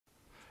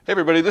Hey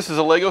everybody, this is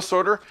a Lego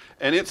sorter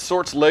and it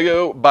sorts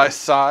Lego by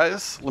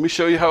size. Let me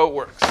show you how it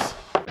works.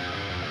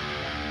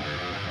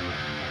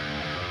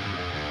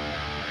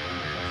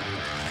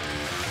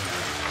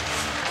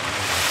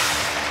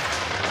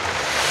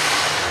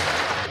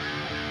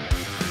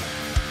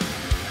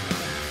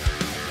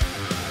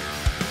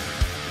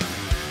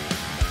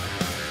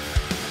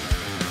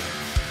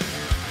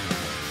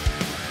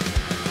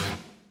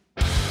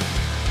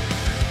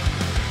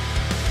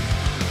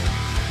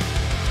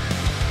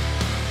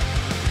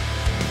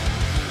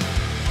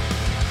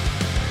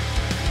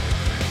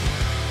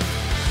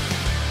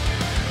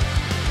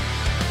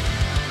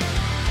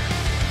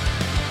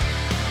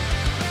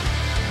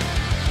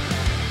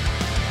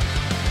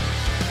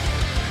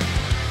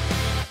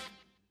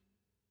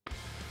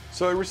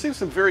 So I received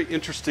some very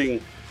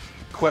interesting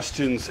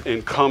questions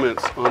and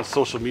comments on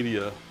social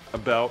media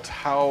about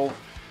how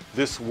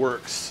this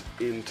works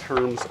in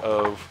terms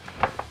of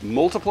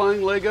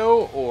multiplying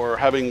Lego or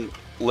having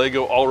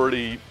Lego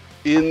already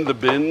in the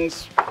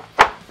bins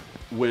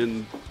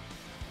when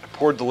I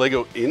poured the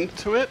Lego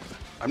into it.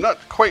 I'm not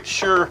quite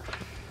sure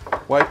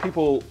why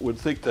people would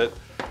think that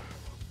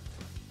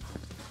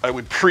I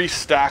would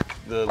pre-stack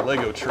the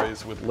Lego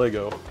trays with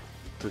Lego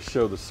to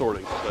show the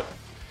sorting, but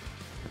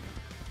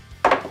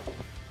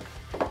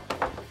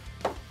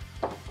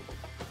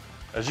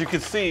as you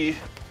can see,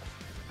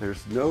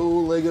 there's no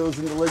Legos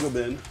in the Lego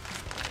bin,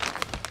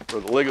 or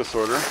the Lego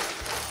sorter.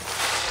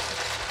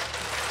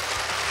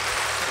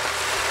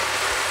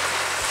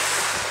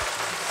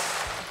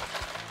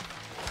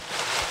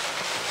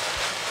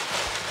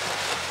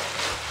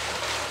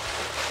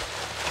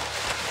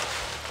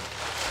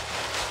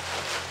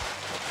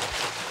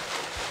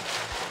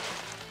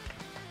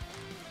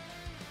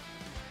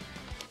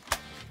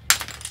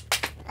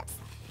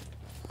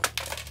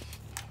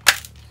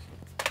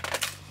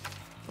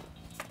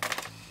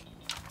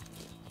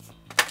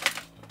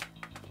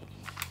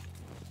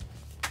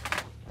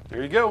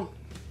 There you go.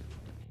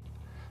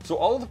 So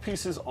all of the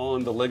pieces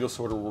on the Lego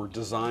sorter were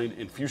designed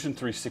in Fusion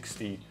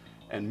 360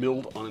 and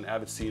milled on an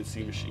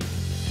AvidCNC machine.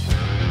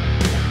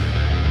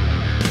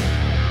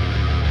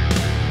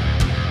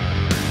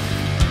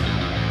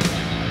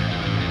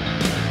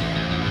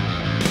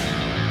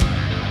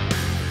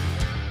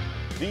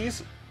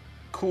 These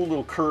cool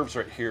little curves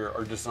right here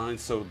are designed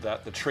so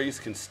that the trays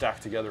can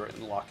stack together and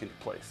lock into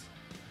place.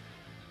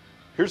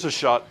 Here's a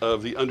shot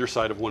of the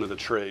underside of one of the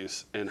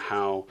trays and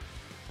how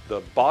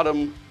the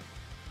bottom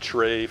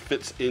tray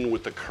fits in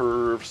with the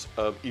curves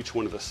of each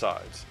one of the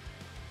sides.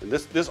 And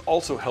this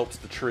also helps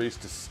the trays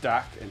to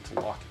stack and to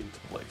lock into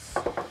place.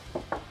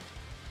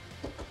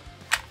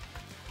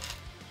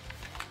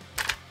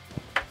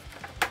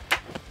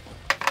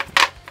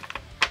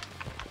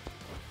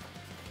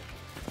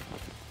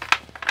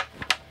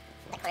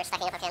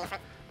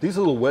 These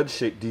little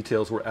wedge-shaped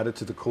details were added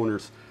to the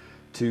corners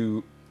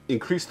to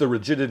increase the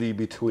rigidity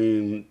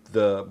between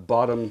the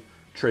bottom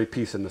tray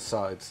piece and the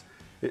sides.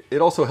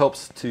 It also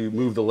helps to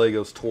move the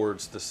Legos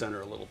towards the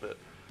center a little bit,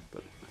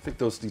 but I think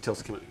those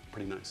details come out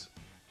pretty nice.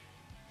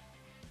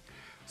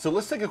 So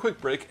let's take a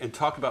quick break and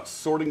talk about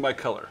sorting by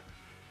color.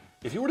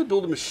 If you were to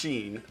build a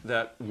machine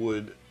that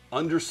would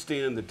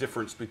understand the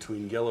difference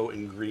between yellow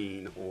and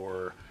green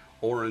or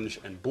orange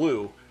and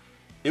blue,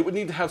 it would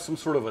need to have some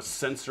sort of a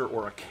sensor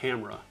or a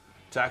camera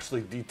to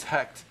actually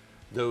detect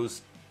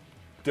those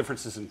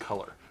differences in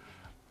color.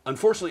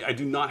 Unfortunately, I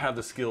do not have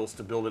the skills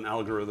to build an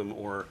algorithm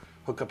or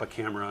hook up a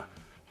camera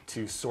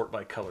to sort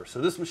by color.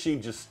 So this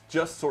machine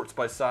just sorts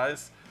by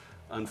size,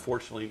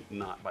 unfortunately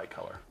not by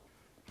color.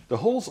 The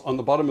holes on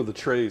the bottom of the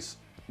trays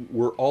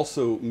were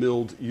also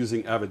milled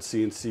using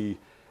AvidCNC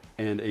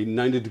and a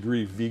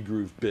 90-degree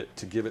V-groove bit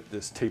to give it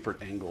this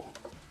tapered angle.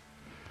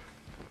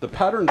 The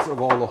patterns of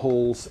all the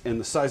holes and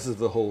the sizes of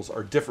the holes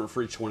are different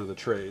for each one of the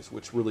trays,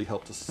 which really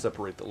helped to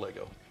separate the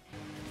Lego.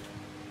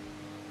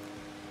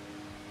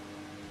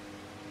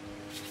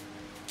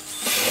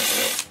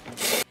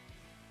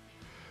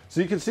 So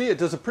you can see it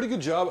does a pretty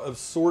good job of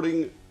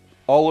sorting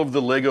all of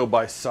the Lego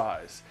by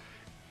size.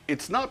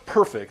 It's not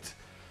perfect.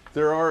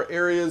 There are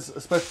areas,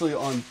 especially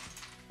on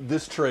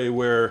this tray,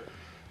 where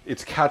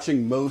it's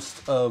catching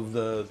most of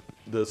the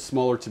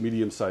smaller to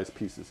medium-sized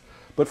pieces.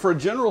 But for a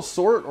general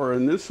sort or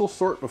initial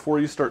sort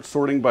before you start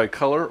sorting by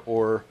color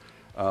or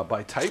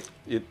by type,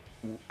 it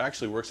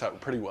actually works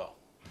out pretty well.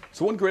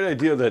 So one great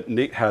idea that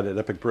Nate had at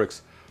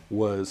EpikBricks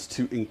was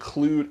to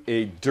include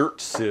a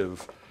dirt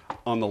sieve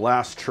on the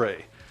last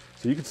tray.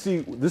 So you can see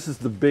this is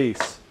the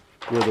base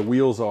where the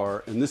wheels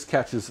are, and this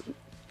catches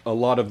a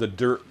lot of the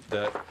dirt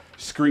that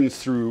screens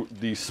through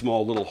these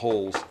small little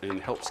holes and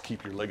helps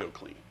keep your Lego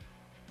clean.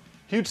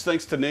 Huge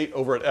thanks to Nate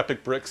over at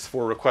EpikBricks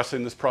for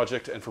requesting this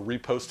project and for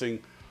reposting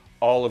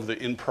all of the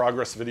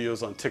in-progress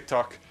videos on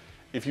TikTok.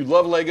 If you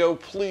love Lego,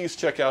 please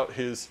check out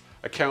his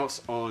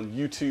accounts on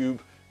YouTube,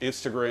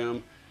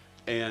 Instagram,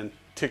 and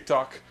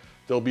TikTok.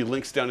 There'll be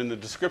links down in the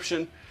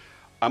description.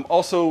 I'm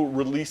also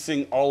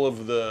releasing all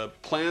of the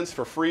plans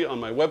for free on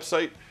my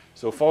website,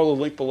 so follow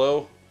the link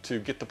below to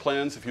get the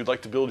plans if you'd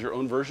like to build your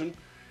own version.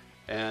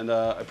 And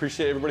I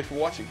appreciate everybody for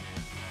watching.